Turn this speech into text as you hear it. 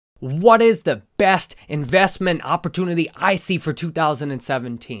What is the best investment opportunity I see for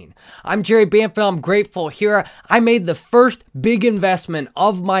 2017? I'm Jerry Banfield. I'm grateful here. I made the first big investment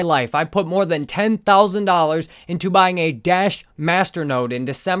of my life. I put more than $10,000 into buying a Dash Masternode in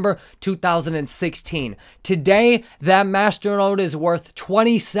December 2016. Today, that Masternode is worth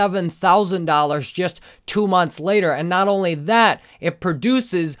 $27,000 just 2 months later. And not only that, it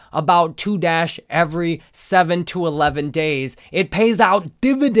produces about 2 Dash every 7 to 11 days. It pays out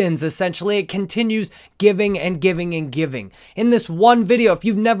dividends. Essentially, it continues giving and giving and giving. In this one video, if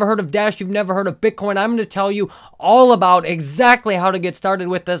you've never heard of Dash, you've never heard of Bitcoin, I'm going to tell you all about exactly how to get started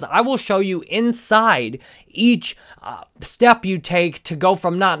with this. I will show you inside each step you take to go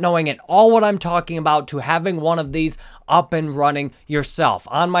from not knowing at all what I'm talking about to having one of these up and running yourself.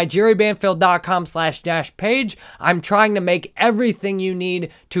 On my jerrybanfield.com/dash page, I'm trying to make everything you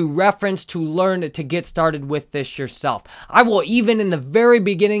need to reference, to learn, to get started with this yourself. I will even in the very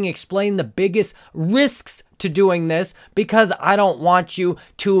beginning explain the biggest risks to doing this, because I don't want you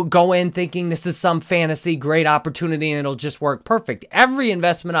to go in thinking this is some fantasy great opportunity and it'll just work perfect. Every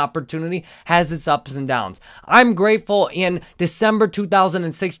investment opportunity has its ups and downs. I'm grateful in December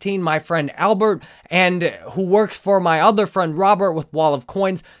 2016, my friend Albert, and who works for my other friend Robert with Wall of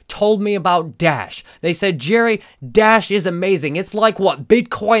Coins, told me about Dash. They said, Jerry, Dash is amazing. It's like what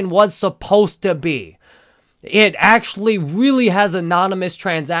Bitcoin was supposed to be. It actually really has anonymous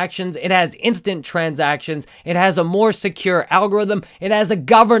transactions. It has instant transactions. It has a more secure algorithm. It has a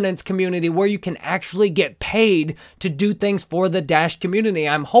governance community where you can actually get paid to do things for the Dash community.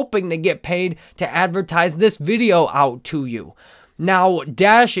 I'm hoping to get paid to advertise this video out to you. Now,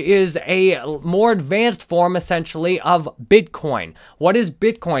 Dash is a more advanced form, essentially, of Bitcoin. What is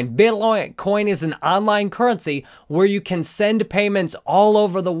Bitcoin? Bitcoin is an online currency where you can send payments all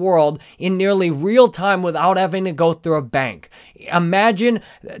over the world in nearly real time without having to go through a bank. Imagine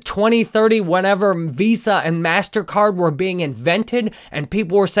 2030, whenever Visa and MasterCard were being invented and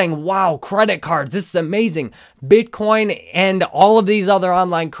people were saying, wow, credit cards, this is amazing. Bitcoin and all of these other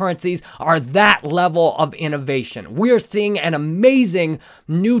online currencies are that level of innovation. We are seeing an amazing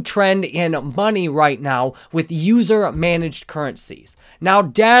new trend in money right now with user-managed currencies. Now,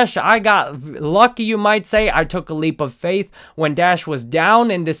 Dash, I got lucky, you might say. I took a leap of faith when Dash was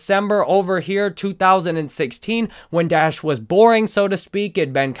down in December over here, 2016, when Dash was boring, so to speak.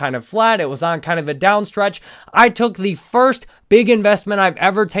 It'd been kind of flat. It was on kind of a down stretch. I took the first big investment I've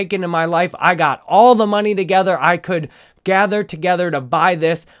ever taken in my life. I got all the money together I could gather together to buy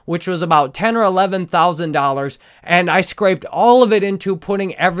this, which was about $10,000 or $11,000, and I scraped all of it into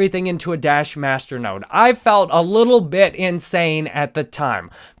putting everything into a Dash Masternode. I felt a little bit insane at the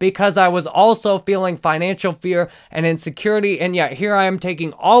time because I was also feeling financial fear and insecurity, and yet here I am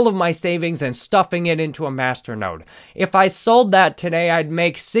taking all of my savings and stuffing it into a Masternode. If I sold that today, I'd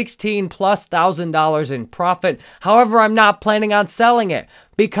make $16,000+ in profit. However, I'm not planning on selling it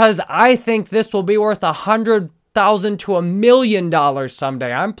because I think this will be worth $100,000 to $1 million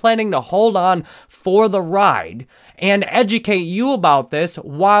someday. I'm planning to hold on for the ride and educate you about this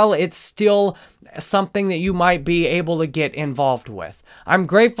while it's still something that you might be able to get involved with. I'm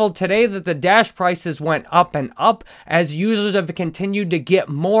grateful today that the Dash prices went up and up as users have continued to get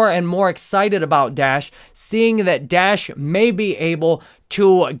more and more excited about Dash, seeing that Dash may be able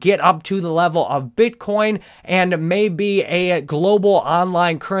to get up to the level of Bitcoin and may be a global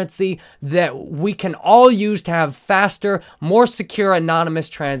online currency that we can all use to have faster, more secure, anonymous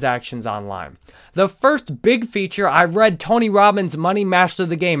transactions online. The first big feature, I've read Tony Robbins' Money Master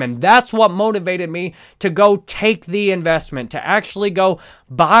the Game, and that's what motivated me to go take the investment, to actually go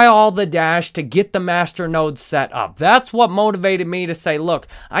buy all the Dash, to get the Masternode set up. That's what motivated me to say, look,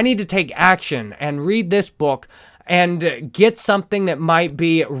 I need to take action and read this book and get something that might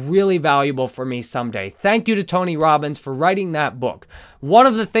be really valuable for me someday. Thank you to Tony Robbins for writing that book. One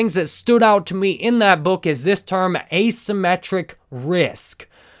of the things that stood out to me in that book is this term, asymmetric risk.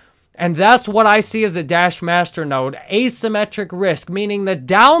 And that's what I see as a Dash Masternode, asymmetric risk, meaning the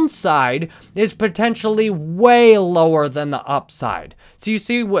downside is potentially way lower than the upside. So you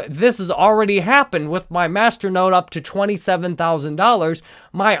see, this has already happened with my Masternode up to $27,000.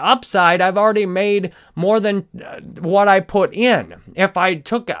 My upside, I've already made more than what I put in. If I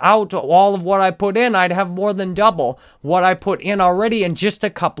took out all of what I put in, I'd have more than double what I put in already in just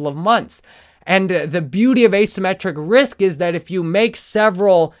a couple of months. And the beauty of asymmetric risk is that if you make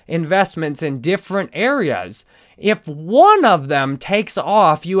several investments in different areas, if one of them takes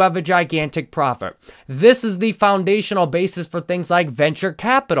off, you have a gigantic profit. This is the foundational basis for things like venture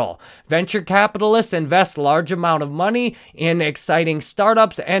capital. Venture capitalists invest large amount of money in exciting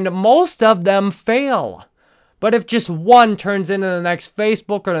startups, and most of them fail. But if just one turns into the next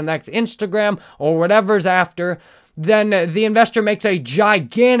Facebook or the next Instagram or whatever's after, then the investor makes a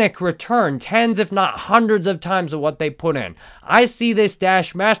gigantic return, tens if not hundreds of times of what they put in. I see this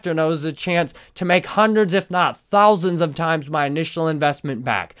Dash Masternode as a chance to make hundreds if not thousands of times my initial investment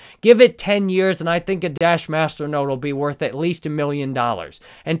back. Give it 10 years and I think a Dash Masternode will be worth at least $1 million.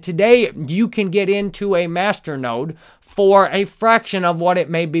 And today you can get into a Masternode for a fraction of what it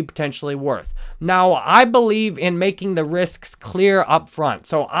may be potentially worth. Now, I believe in making the risks clear up front.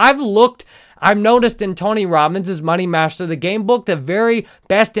 So I've noticed in Tony Robbins' Money Master, the game book, the very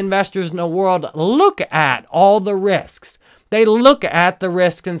best investors in the world look at all the risks. They look at the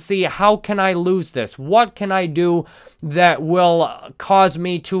risks and see, how can I lose this? What can I do that will cause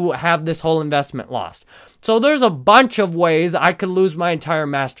me to have this whole investment lost? So there's a bunch of ways I could lose my entire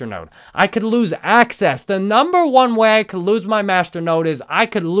Masternode. I could lose access. The number one way I could lose my Masternode is I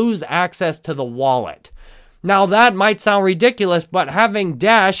could lose access to the wallet. Now, that might sound ridiculous, but having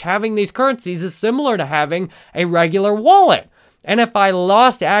Dash, having these currencies, is similar to having a regular wallet. And if I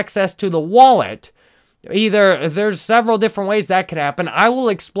lost access to the wallet, there's several different ways that could happen. I will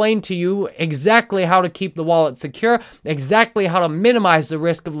explain to you exactly how to keep the wallet secure, exactly how to minimize the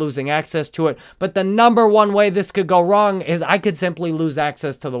risk of losing access to it. But the number one way this could go wrong is I could simply lose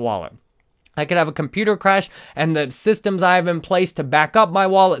access to the wallet. I could have a computer crash and the systems I have in place to back up my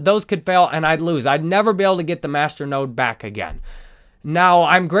wallet, those could fail and I'd lose. I'd never be able to get the Masternode back again. Now,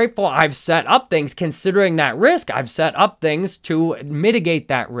 I'm grateful I've set up things considering that risk. I've set up things to mitigate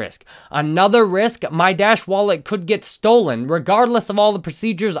that risk. Another risk, my Dash wallet could get stolen. Regardless of all the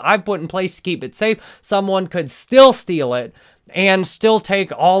procedures I've put in place to keep it safe, someone could still steal it and still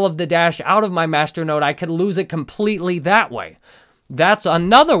take all of the Dash out of my Masternode. I could lose it completely that way. That's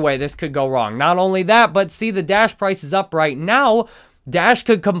another way this could go wrong. Not only that, but see, the Dash price is up right now. Dash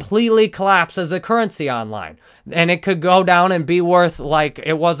could completely collapse as a currency online. And it could go down and be worth, like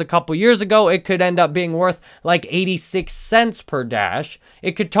it was a couple years ago, it could end up being worth like 86 cents per Dash.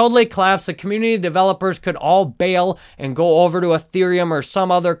 It could totally collapse. The community developers could all bail and go over to Ethereum or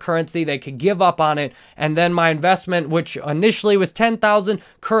some other currency. They could give up on it. And then my investment, which initially was $10,000,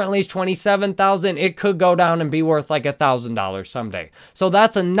 currently is $27,000. It could go down and be worth like $1,000 someday. So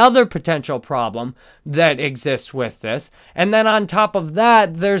that's another potential problem that exists with this. And then on top of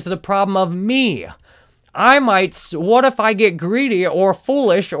that, there's the problem of me. What if I get greedy or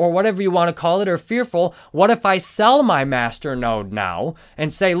foolish or whatever you want to call it, or fearful? What if I sell my Masternode now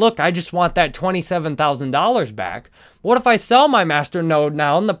and say, look, I just want that $27,000 back? What if I sell my Masternode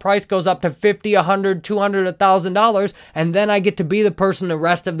now and the price goes up to $50, $100, $200, $1,000, and then I get to be the person the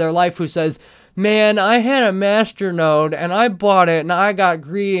rest of their life who says, man, I had a Masternode and I bought it and I got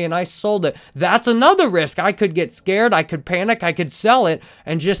greedy and I sold it. That's another risk. I could get scared, I could panic, I could sell it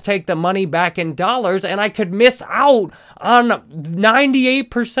and just take the money back in dollars, and I could miss out on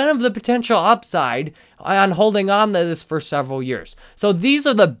 98% of the potential upside on holding on to this for several years. So these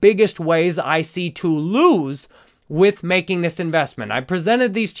are the biggest ways I see to lose with making this investment. I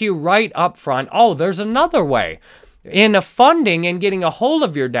presented these to you right up front. Oh, there's another way. In funding and getting a hold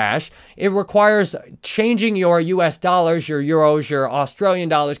of your Dash, it requires changing your US dollars, your euros, your Australian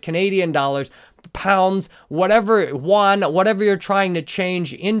dollars, Canadian dollars, pounds, whatever you're trying to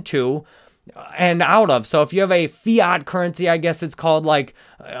change into and out of. So if you have a fiat currency, I guess it's called, like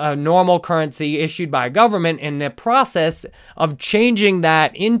a normal currency issued by a government, in the process of changing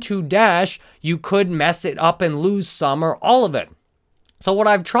that into Dash, you could mess it up and lose some or all of it. So what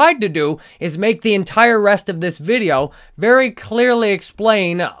I've tried to do is make the entire rest of this video very clearly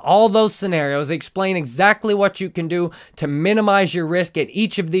explain all those scenarios, explain exactly what you can do to minimize your risk at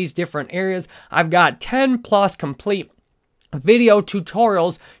each of these different areas. I've got 10 plus complete video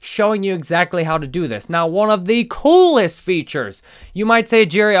tutorials showing you exactly how to do this. Now, one of the coolest features, you might say,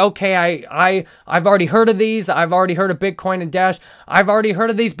 Jerry, okay, I've already heard of these. I've already heard of Bitcoin and Dash. I've already heard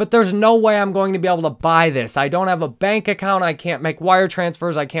of these, but there's no way I'm going to be able to buy this. I don't have a bank account. I can't make wire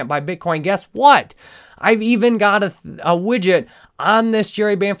transfers. I can't buy Bitcoin. Guess what? I've even got a widget on this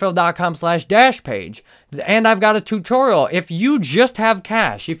jerrybanfield.com/dash page, and I've got a tutorial. If you just have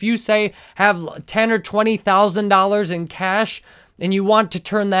cash, if you say have $10,000 or $20,000 in cash and you want to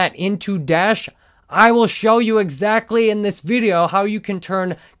turn that into Dash, I will show you exactly in this video how you can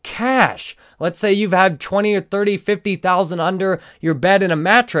turn cash. Let's say you've had 20 or 30, 50,000 under your bed in a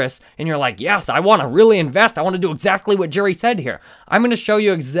mattress, and you're like, yes, I want to really invest. I want to do exactly what Jerry said here. I'm going to show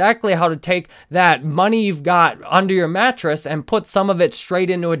you exactly how to take that money you've got under your mattress and put some of it straight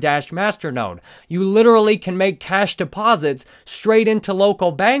into a Dash Masternode. You literally can make cash deposits straight into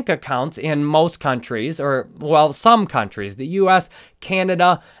local bank accounts in most countries, or, well, some countries. The US,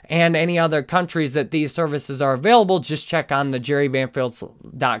 Canada, and any other countries that these services are available, just check on the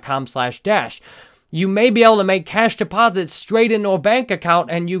jerrybanfield.com/dash. You may be able to make cash deposits straight into a bank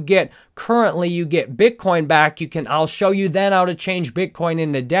account, and currently you get Bitcoin back. I'll show you then how to change Bitcoin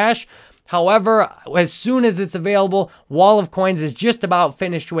into Dash. However, as soon as it's available, Wall of Coins is just about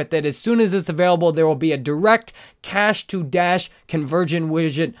finished with it. As soon as it's available, there will be a direct cash to Dash conversion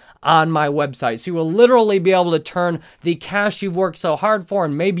widget on my website. So you will literally be able to turn the cash you've worked so hard for,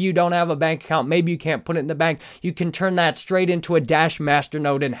 and maybe you don't have a bank account, maybe you can't put it in the bank, you can turn that straight into a Dash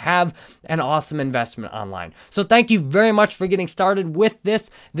Masternode and have an awesome investment online. So thank you very much for getting started with this.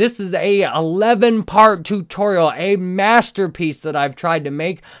 This is a 11-part tutorial, a masterpiece that I've tried to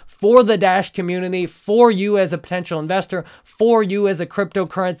make for the Dash community, for you as a potential investor, for you as a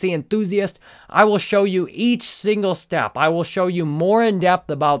cryptocurrency enthusiast. I will show you each single step. I will show you more in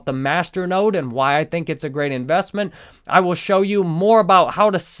depth about the Masternode and why I think it's a great investment. I will show you more about how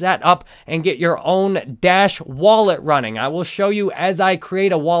to set up and get your own Dash wallet running. I will show you as I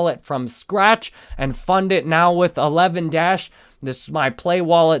create a wallet from scratch and fund it now with 11 Dash. This is my play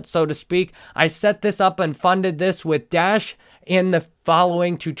wallet, so to speak. I set this up and funded this with Dash. In the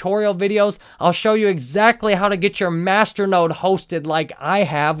following tutorial videos, I'll show you exactly how to get your Masternode hosted like I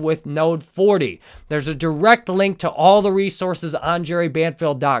have with Node 40. There's a direct link to all the resources on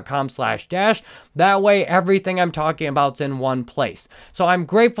jerrybanfield.com/dash. That way, everything I'm talking about is in one place. So I'm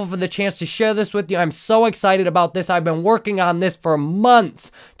grateful for the chance to share this with you. I'm so excited about this. I've been working on this for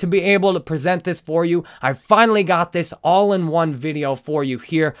months to be able to present this for you. I finally got this all in one video for you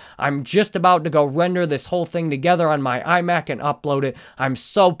here. I'm just about to go render this whole thing together on my iMac and upload it. I'm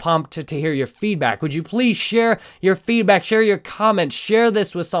so pumped to hear your feedback. Would you please share your feedback, share your comments, share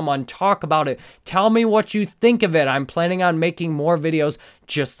this with someone, talk about it. Tell me what you think of it. I'm planning on making more videos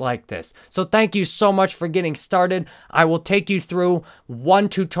just like this. So thank you so much for getting started. I will take you through one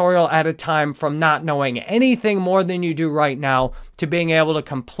tutorial at a time, from not knowing anything more than you do right now to being able to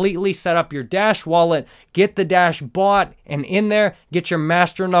completely set up your Dash wallet, get the Dash bought and in there, get your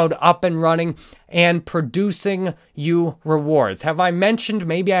Masternode up and running and producing you rewards. Have I mentioned,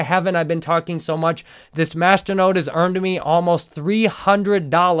 maybe I haven't, I've been talking so much, this Masternode has earned me almost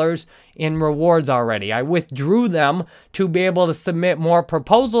 $300 in rewards already. I withdrew them to be able to submit more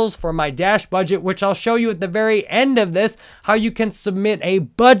proposals for my Dash budget, which I'll show you at the very end of this, how you can submit a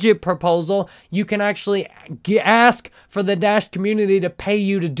budget proposal. You can actually ask for the Dash community to pay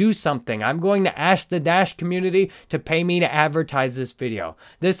you to do something. I'm going to ask the Dash community to pay me to advertise this video.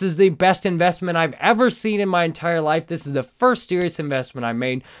 This is the best investment I've ever seen in my entire life. This is the first serious investment I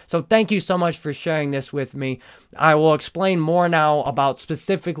made. So thank you so much for sharing this with me. I will explain more now about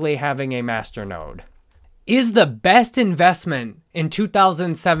specifically having a Masternode. Is the best investment in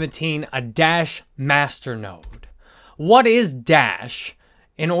 2017 a Dash Masternode? What is Dash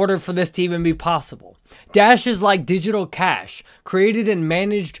in order for this to even be possible? Dash is like digital cash, created and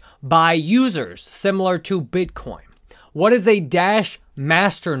managed by users, similar to Bitcoin. What is a Dash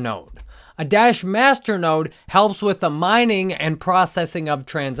Masternode? A Dash Masternode helps with the mining and processing of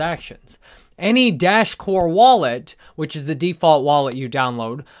transactions. Any Dash Core wallet, which is the default wallet you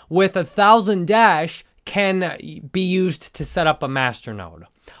download, with 1,000 Dash can be used to set up a Masternode.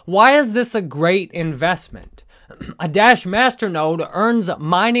 Why is this a great investment? A Dash Masternode earns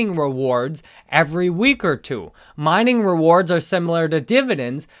mining rewards every week or two. Mining rewards are similar to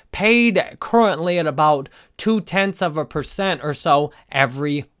dividends, paid currently at about 0.2% or so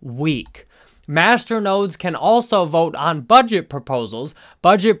every week. Masternodes can also vote on budget proposals.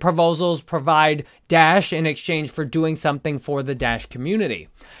 Budget proposals provide Dash in exchange for doing something for the Dash community.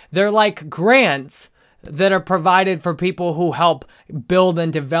 They're like grants that are provided for people who help build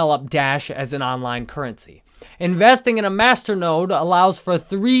and develop Dash as an online currency. Investing in a Masternode allows for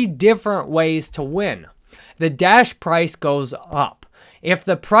 3 different ways to win. The Dash price goes up. If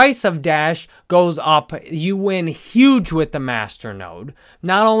the price of Dash goes up, you win huge with the Masternode.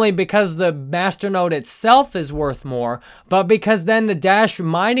 Not only because the Masternode itself is worth more, but because then the Dash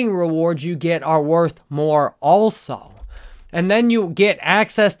mining rewards you get are worth more also. And then you get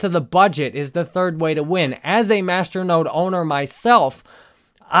access to the budget is the 3rd way to win. As a Masternode owner myself,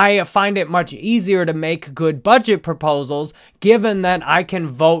 I find it much easier to make good budget proposals given that I can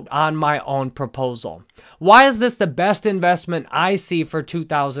vote on my own proposal. Why is this the best investment I see for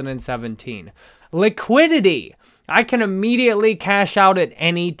 2017? Liquidity. I can immediately cash out at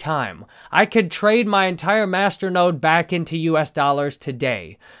any time. I could trade my entire Masternode back into US dollars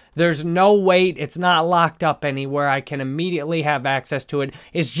today. There's no wait. It's not locked up anywhere. I can immediately have access to it.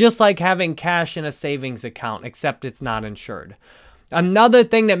 It's just like having cash in a savings account, except it's not insured. Another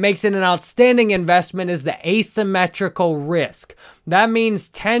thing that makes it an outstanding investment is the asymmetrical risk. That means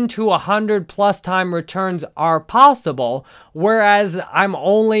 10 to 100 plus time returns are possible, whereas I'm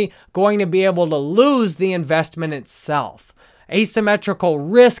only going to be able to lose the investment itself. Asymmetrical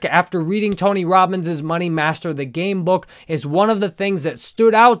risk, after reading Tony Robbins' Money Master the Game book, is one of the things that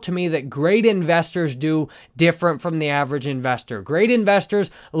stood out to me that great investors do different from the average investor. Great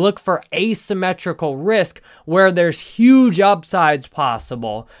investors look for asymmetrical risk where there's huge upsides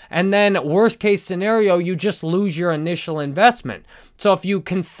possible, and then worst case scenario, you just lose your initial investment. So if you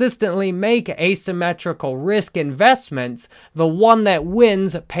consistently make asymmetrical risk investments, the one that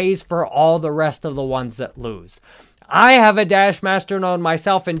wins pays for all the rest of the ones that lose. I have a Dash Masternode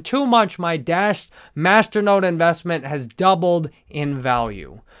myself, and 2 months my Dash Masternode investment has doubled in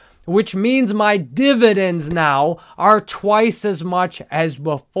value, which means my dividends now are twice as much as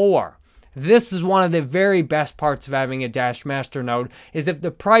before. This is one of the very best parts of having a Dash Masternode, is if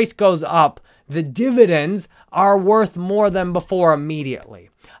the price goes up, the dividends are worth more than before immediately.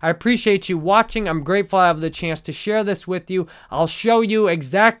 I appreciate you watching. I'm grateful I have the chance to share this with you. I'll show you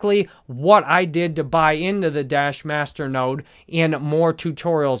exactly what I did to buy into the Dash Masternode in more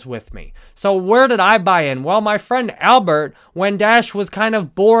tutorials with me. So where did I buy in? Well, my friend Albert, when Dash was kind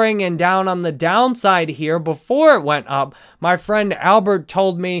of boring and down on the downside here before it went up, my friend Albert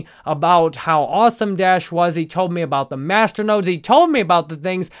told me about how awesome Dash was. He told me about the Masternodes. He told me about the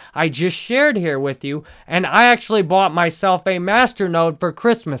things I just shared here with you. And I actually bought myself a Masternode for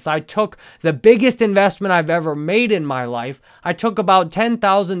Christmas. I took the biggest investment I've ever made in my life. I took about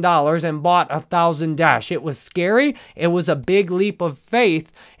 $10,000 and bought 1,000 Dash. It was scary. It was a big leap of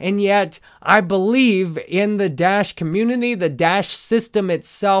faith. And yet I believe in the Dash community. The Dash system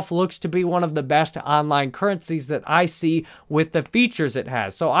itself looks to be one of the best online currencies that I see with the features it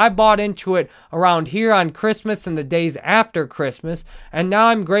has. So I bought into it around here on Christmas and the days after Christmas. And now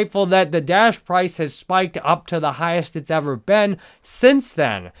I'm grateful that the Dash price has spiked up to the highest it's ever been since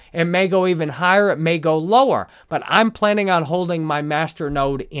then. It may go even higher, it may go lower, but I'm planning on holding my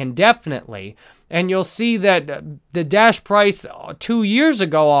Masternode indefinitely. And you'll see that the Dash price 2 years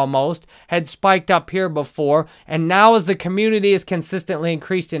ago almost had spiked up here before. And now as the community has consistently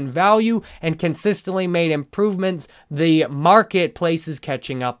increased in value and consistently made improvements, the marketplace is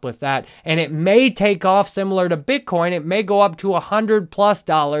catching up with that. And it may take off similar to Bitcoin. It may go up to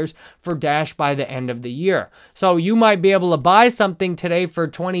 $100+ for Dash by the end of the year. So you might be able to buy something today for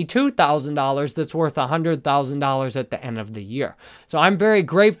 $22,000 that's worth $100,000 at the end of the year. So I'm very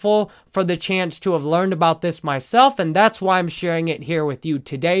grateful for the chance to have learned about this myself, and that's why I'm sharing it here with you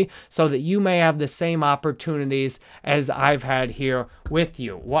today, so that you may have the same opportunities as I've had here with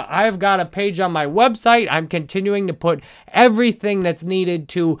you. Well, I've got a page on my website. I'm continuing to put everything that's needed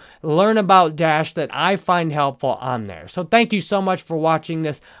to learn about Dash that I find helpful on there. So thank you so much for watching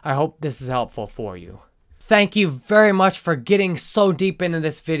this. I hope this is helpful for you. Thank you very much for getting so deep into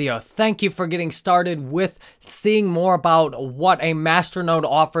this video. Thank you for getting started with seeing more about what a Masternode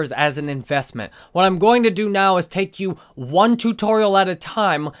offers as an investment. What I'm going to do now is take you one tutorial at a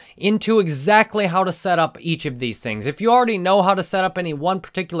time into exactly how to set up each of these things. If you already know how to set up any one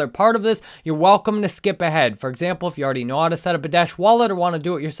particular part of this, you're welcome to skip ahead. For example, if you already know how to set up a Dash wallet or want to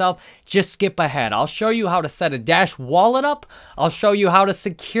do it yourself, just skip ahead. I'll show you how to set a Dash wallet up. I'll show you how to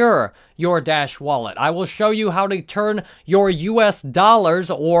secure your Dash wallet. I will show you how to turn your US dollars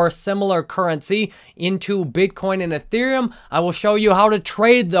or similar currency into Bitcoin and Ethereum. I will show you how to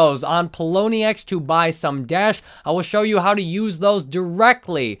trade those on Poloniex to buy some Dash. I will show you how to use those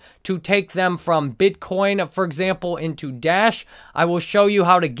directly to take them from Bitcoin, for example, into Dash. I will show you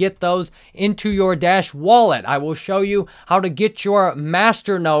how to get those into your Dash wallet. I will show you how to get your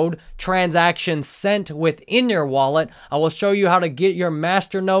Masternode transactions sent within your wallet. I will show you how to get your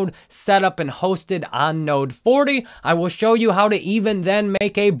Masternode set up and hosted on Node 40. I will show you how to even then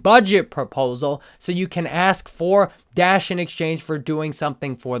make a budget proposal so you can ask for Dash in exchange for doing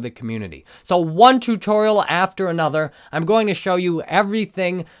something for the community. So one tutorial after another, I'm going to show you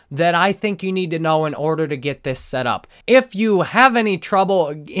everything that I think you need to know in order to get this set up. If you have any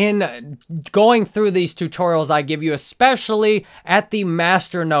trouble in going through these tutorials I give you, especially at the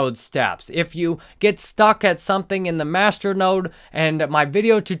Masternode steps, if you get stuck at something in the Masternode and my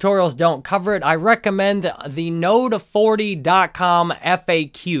video tutorials don't cover it, I recommend the Node40.com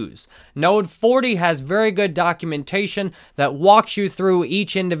FAQs. Node 40 has very good documentation that walks you through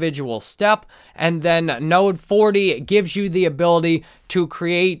each individual step, and then Node 40 gives you the ability to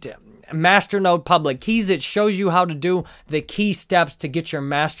create Masternode public keys. It shows you how to do the key steps to get your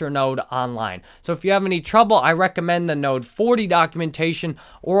Masternode online. So if you have any trouble, I recommend the Node 40 documentation,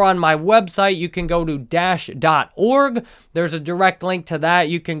 or on my website, you can go to dash.org. There's a direct link to that.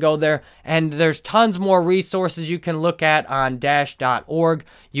 You can go there, and there's tons more resources you can look at on dash.org.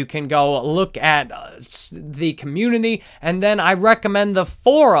 You can go look at the community, and then I recommend the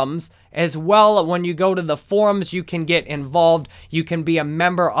forums as well. When you go to the forums, you can get involved. You can be a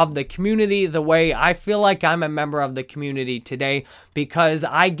member of the community the way I feel like I'm a member of the community today, because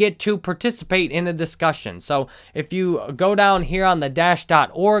I get to participate in a discussion. So if you go down here on the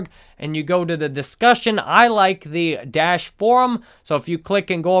dash.org and you go to the discussion, I like the Dash forum. So if you click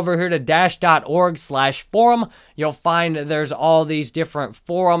and go over here to dash.org/forum, you'll find there's all these different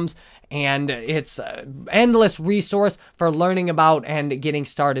forums, and it's an endless resource for learning about and getting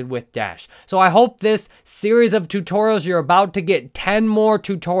started with Dash. So I hope this series of tutorials, you're about to get 10 more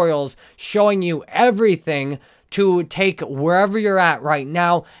tutorials showing you everything to take wherever you're at right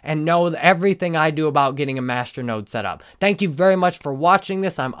now and know everything I do about getting a Masternode set up. Thank you very much for watching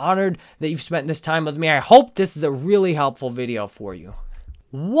this. I'm honored that you've spent this time with me. I hope this is a really helpful video for you.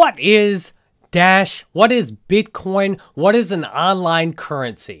 What is Dash? What is Bitcoin? What is an online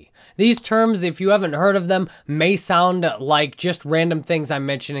currency? These terms, if you haven't heard of them, may sound like just random things I'm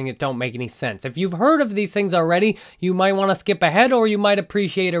mentioning that don't make any sense. If you've heard of these things already, you might want to skip ahead, or you might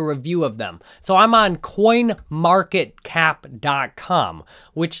appreciate a review of them. So I'm on coinmarketcap.com,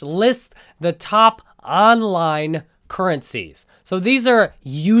 which lists the top online currencies. So these are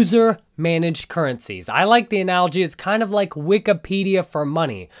user-managed currencies. I like the analogy. It's kind of like Wikipedia for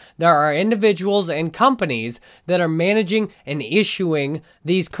money. There are individuals and companies that are managing and issuing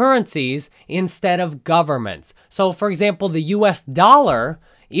these currencies instead of governments. So for example, the US dollar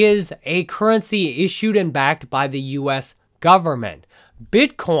is a currency issued and backed by the US government.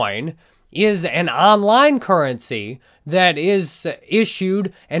 Bitcoin is an online currency that is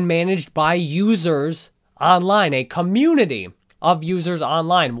issued and managed by users online, a community of users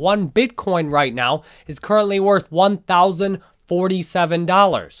online. One Bitcoin right now is currently worth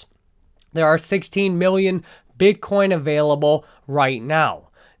 $1,047. There are 16 million Bitcoin available right now.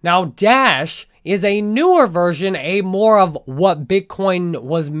 Now, Dash is a newer version, a more of what Bitcoin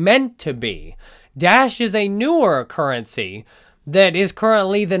was meant to be. Dash is a newer currency that is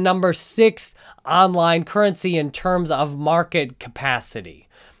currently the number 6 online currency in terms of market capacity.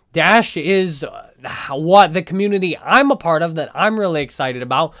 Dash is what the community I'm a part of that I'm really excited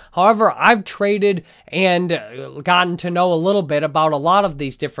about. However, I've traded and gotten to know a little bit about a lot of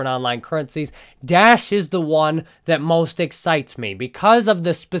these different online currencies. Dash is the one that most excites me because of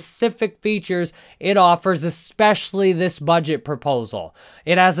the specific features it offers, especially this budget proposal.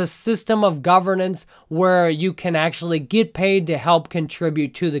 It has a system of governance where you can actually get paid to help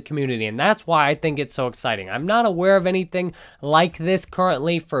contribute to the community, and that's why I think it's so exciting. I'm not aware of anything like this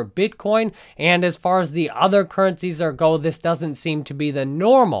currently for Bitcoin, and as far as the other currencies go, this doesn't seem to be the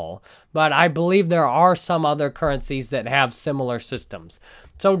normal, but I believe there are some other currencies that have similar systems.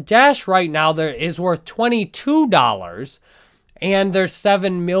 So Dash right now there is worth $22, and there's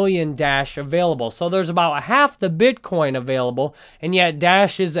 7 million Dash available. So there's about half the Bitcoin available, and yet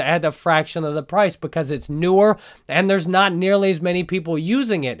Dash is at a fraction of the price because it's newer and there's not nearly as many people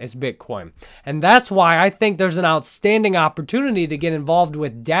using it as Bitcoin. And that's why I think there's an outstanding opportunity to get involved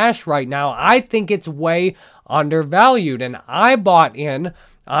with Dash right now. I think it's way undervalued, and I bought in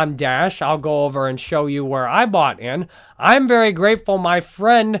on Dash. I'll go over and show you where I bought in. I'm very grateful my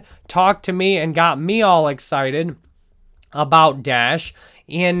friend talked to me and got me all excited about Dash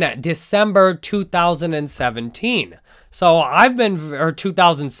in December 2017. So or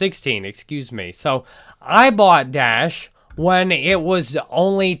 2016, excuse me. So I bought Dash when it was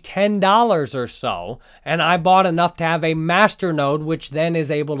only $10 or so, and I bought enough to have a Masternode, which then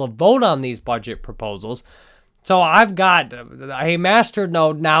is able to vote on these budget proposals. So I've got a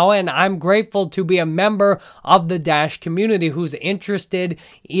Masternode now, and I'm grateful to be a member of the Dash community who's interested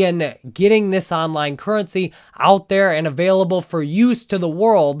in getting this online currency out there and available for use to the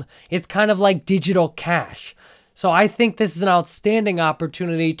world. It's kind of like digital cash. So I think this is an outstanding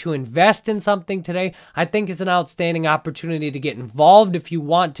opportunity to invest in something today. I think it's an outstanding opportunity to get involved if you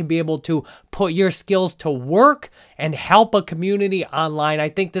want to be able to put your skills to work and help a community online. I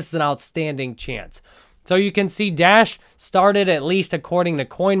think this is an outstanding chance. So you can see Dash started, at least according to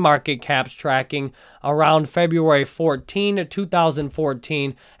CoinMarketCap's tracking, around February 14,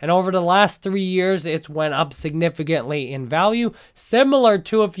 2014, and over the last 3 years, it's went up significantly in value. Similar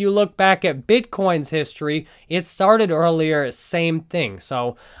to if you look back at Bitcoin's history, it started earlier, same thing.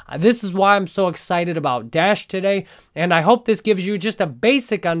 So this is why I'm so excited about Dash today, and I hope this gives you just a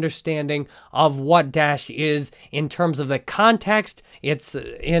basic understanding of what Dash is in terms of the context it's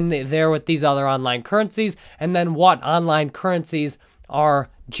in there with these other online currencies, and then what online currencies are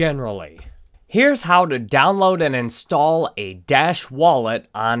generally. Here's how to download and install a Dash wallet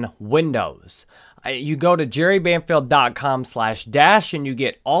on Windows. You go to jerrybanfield.com/dash and you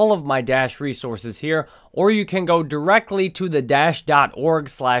get all of my Dash resources here, or you can go directly to the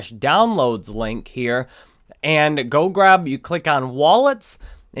dash.org/downloads link here and you click on wallets,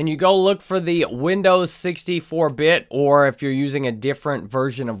 and you go look for the Windows 64-bit, or if you're using a different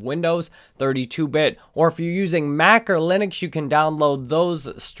version of Windows, 32-bit, or if you're using Mac or Linux, you can download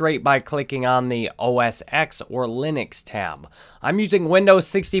those straight by clicking on the OS X or Linux tab. I'm using Windows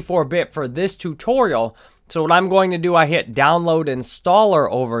 64-bit for this tutorial, so what I'm going to do, I hit download installer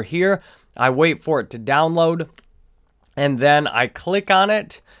over here, I wait for it to download, and then I click on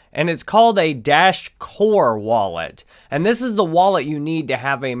it, and it's called a Dash Core wallet. And this is the wallet you need to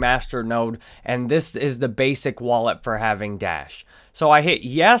have a Masternode, and this is the basic wallet for having Dash. So I hit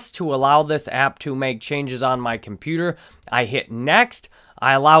yes to allow this app to make changes on my computer. I hit next.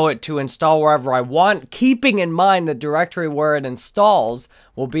 I allow it to install wherever I want, keeping in mind the directory where it installs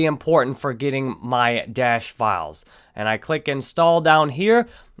will be important for getting my Dash files. And I click install down here,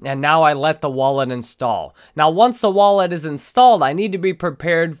 and now I let the wallet install. Now, once the wallet is installed, I need to be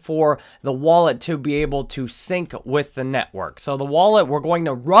prepared for the wallet to be able to sync with the network. So the wallet, we're going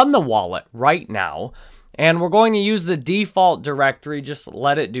to run the wallet right now, and we're going to use the default directory. Just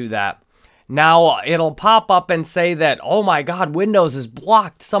let it do that. Now, it'll pop up and say that, oh my God, Windows has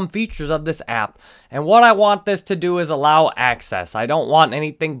blocked some features of this app. And what I want this to do is allow access. I don't want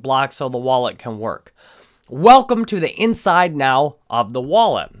anything blocked so the wallet can work. Welcome to the inside now of the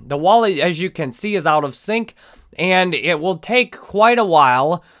wallet. The wallet, as you can see, is out of sync, and it will take quite a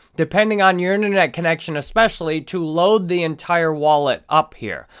while, depending on your internet connection especially, to load the entire wallet up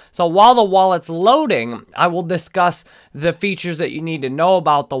here. So while the wallet's loading, I will discuss the features that you need to know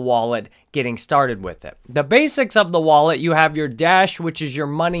about the wallet getting started with it. The basics of the wallet, you have your Dash, which is your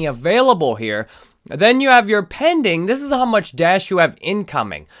money available here. Then you have your pending. This is how much Dash you have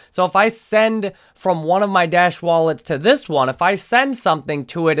incoming. So if I send from one of my Dash wallets to this one, if I send something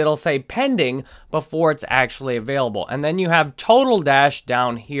to it, it'll say pending before it's actually available. And then you have total Dash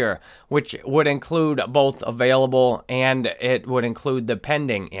down here, which would include both available and it would include the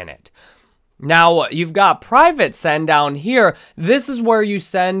pending in it. Now, you've got private send down here. This is where you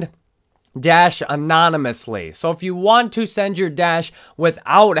send Dash anonymously. So if you want to send your Dash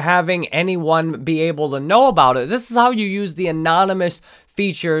without having anyone be able to know about it, this is how you use the anonymous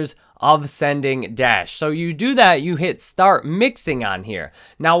features of sending Dash. So you do that, you hit start mixing on here.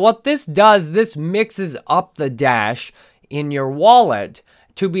 Now what this does, this mixes up the Dash in your wallet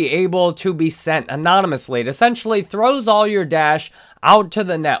to be able to be sent anonymously. It essentially throws all your Dash out to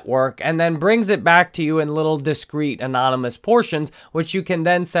the network and then brings it back to you in little discrete anonymous portions, which you can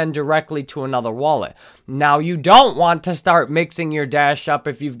then send directly to another wallet. Now, you don't want to start mixing your Dash up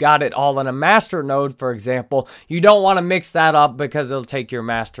if you've got it all in a Masternode, for example. You don't want to mix that up because it'll take your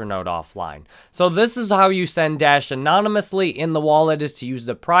Masternode offline. So this is how you send Dash anonymously in the wallet, is to use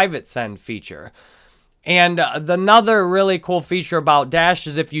the private send feature. And another really cool feature about Dash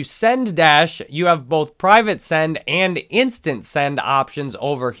is if you send Dash, you have both private send and instant send options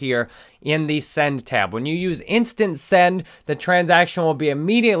over here in the send tab. When you use instant send, the transaction will be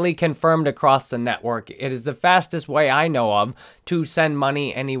immediately confirmed across the network. It is the fastest way I know of to send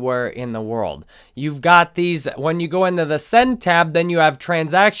money anywhere in the world. You've got these, when you go into the send tab, then you have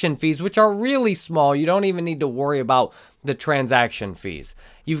transaction fees, which are really small. You don't even need to worry about the transaction fees.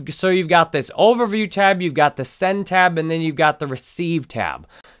 So you've got this overview tab, you've got the send tab, and then you've got the receive tab.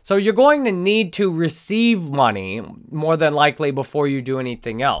 So you're going to need to receive money more than likely before you do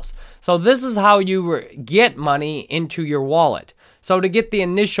anything else. So this is how you get money into your wallet. So to get the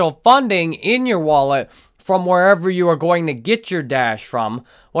initial funding in your wallet from wherever you are going to get your Dash from,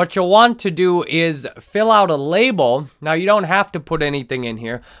 what you'll want to do is fill out a label. Now, you don't have to put anything in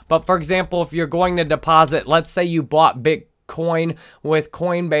here, but for example, if you're going to deposit, let's say you bought Bitcoin with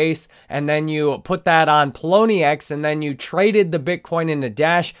Coinbase, and then you put that on Poloniex, and then you traded the Bitcoin into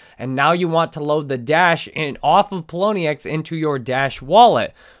Dash, and now you want to load the Dash off of Poloniex into your Dash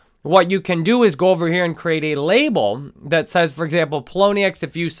wallet. what you can do is go over here and create a label that says, for example, Poloniex.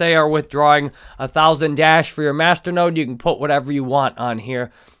 If you say are withdrawing 1,000 dash for your Masternode, you can put whatever you want on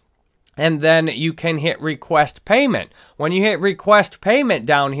here. And then you can hit request payment. When you hit request payment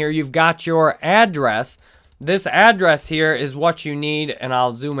down here, you've got your address. This address here is what you need, and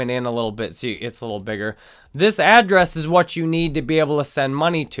I'll zoom it in a little bit so it's a little bigger. This address is what you need to be able to send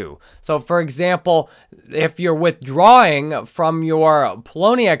money to. So for example, if you're withdrawing from your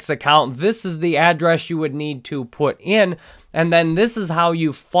Poloniex account, this is the address you would need to put in, and then this is how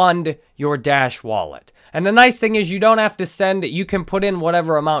you fund your Dash wallet. And the nice thing is you don't have to send, you can put in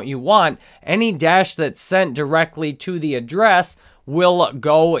whatever amount you want. Any Dash that's sent directly to the address will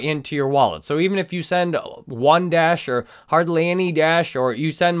go into your wallet. So even if you send 1 Dash or hardly any Dash, or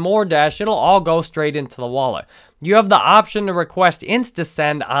you send more Dash, it'll all go straight into the wallet. You have the option to request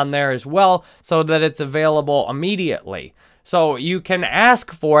InstaSend on there as well, so that it's available immediately. So you can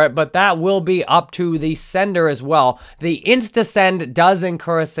ask for it, but that will be up to the sender as well. The InstaSend does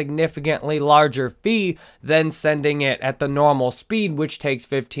incur a significantly larger fee than sending it at the normal speed, which takes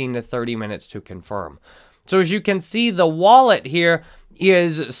 15 to 30 minutes to confirm. So as you can see, the wallet here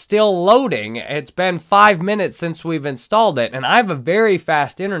is still loading. It's been 5 minutes since we've installed it, and I have a very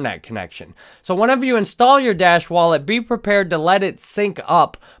fast internet connection. So whenever you install your Dash wallet, be prepared to let it sync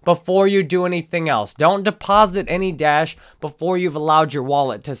up before you do anything else. Don't deposit any Dash before you've allowed your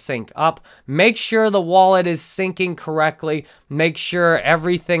wallet to sync up. Make sure the wallet is syncing correctly. Make sure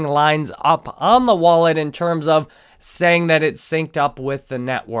everything lines up on the wallet in terms of saying that it's synced up with the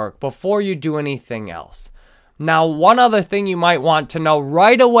network before you do anything else. Now, one other thing you might want to know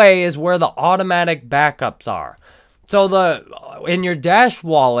right away is where the automatic backups are. So in your Dash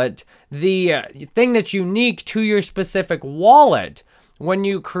wallet, the thing that's unique to your specific wallet, when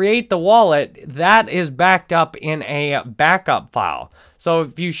you create the wallet, that is backed up in a backup file. So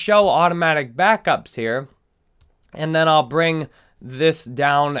if you show automatic backups here, and then I'll bring this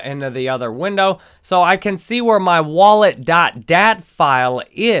down into the other window, so I can see where my wallet.dat file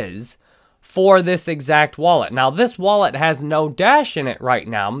is for this exact wallet. Now, this wallet has no Dash in it right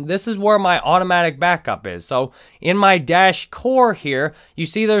now. This is where my automatic backup is. So in my Dash core here, you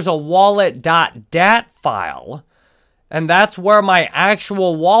see there's a wallet.dat file, and that's where my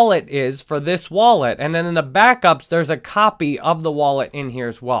actual wallet is for this wallet. And then in the backups, there's a copy of the wallet in here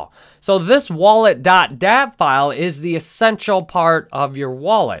as well. So this wallet.dat file is the essential part of your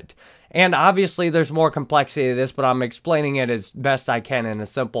wallet. And obviously, there's more complexity to this, but I'm explaining it as best I can in a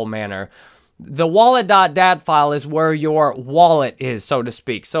simple manner. The wallet.dat file is where your wallet is, so to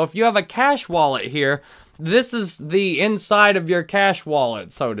speak. So if you have a cash wallet here, this is the inside of your cash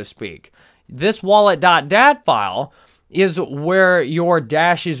wallet, so to speak. This wallet.dat file is where your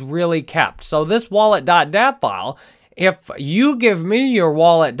Dash is really kept. So this wallet.dat file, if you give me your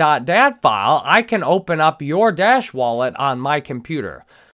wallet.dat file, I can open up your Dash wallet on my computer.